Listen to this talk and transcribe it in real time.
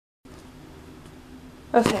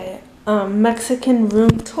Okay, Mexican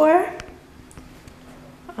room tour.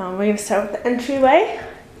 We're gonna start with the entryway.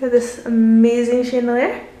 You have this amazing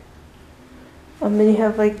chandelier. And then you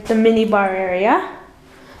have like the mini bar area.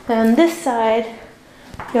 And on this side,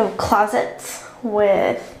 you have closets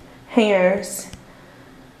with hangers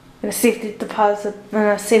and a safety deposit and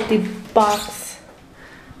a safety box.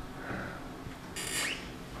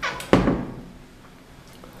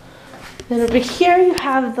 Then over here you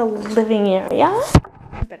have the living area,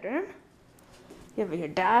 bedroom. You have your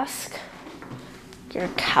desk, your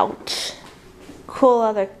couch, cool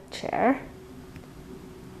leather chair,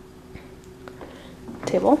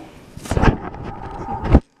 table.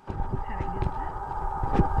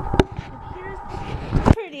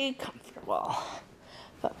 Pretty comfortable.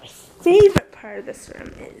 But my favorite part of this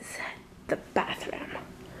room is the bathroom.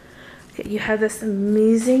 Okay, you have this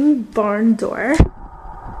amazing barn door.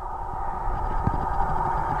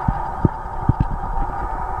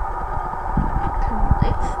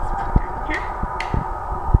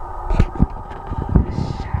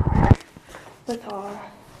 With all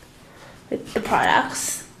the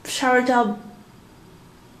products, shower gel,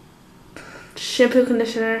 shampoo,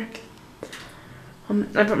 conditioner.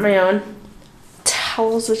 I brought my own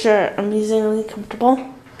towels, which are amazingly comfortable.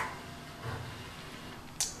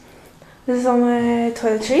 This is all my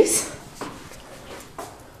toiletries.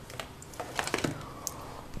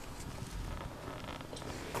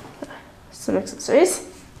 Some accessories.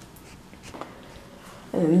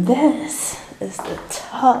 And this is the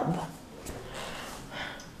tub.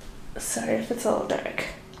 Sorry if it's a little dark.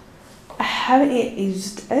 I haven't yet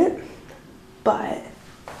used it, but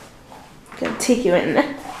I'm gonna take you in.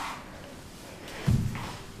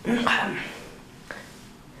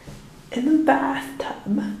 In the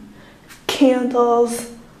bathtub,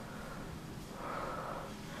 candles.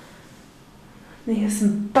 Then you have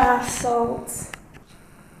some bath salts.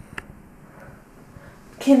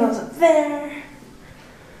 Candles up there.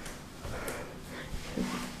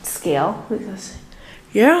 Scale, because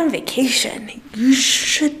you're on vacation. You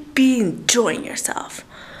should be enjoying yourself.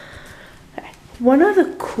 Okay. One of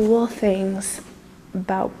the cool things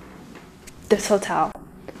about this hotel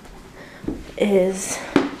is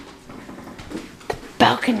the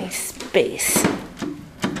balcony space.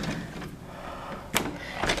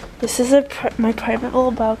 This is my private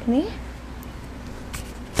little balcony.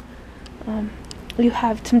 You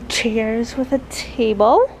have some chairs with a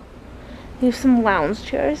table. You have some lounge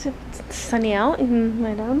chairs. If it's sunny out, you can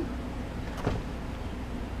lie down.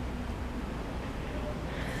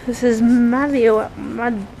 This is my view at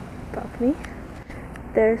my balcony.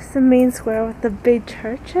 There's the main square with the big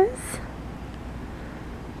churches.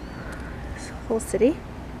 This whole city.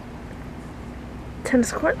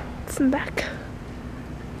 Tennis courts in the back.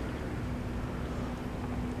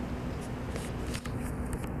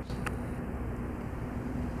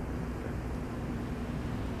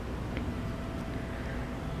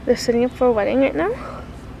 They're setting up for a wedding right now.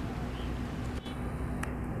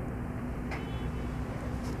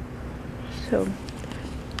 So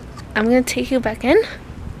I'm gonna take you back in.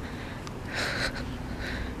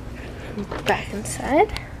 Back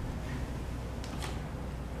inside.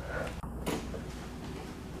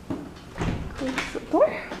 Close the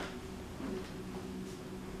door.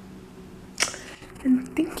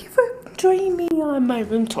 And thank you for joining me on my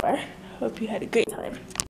room tour. Hope you had a great time.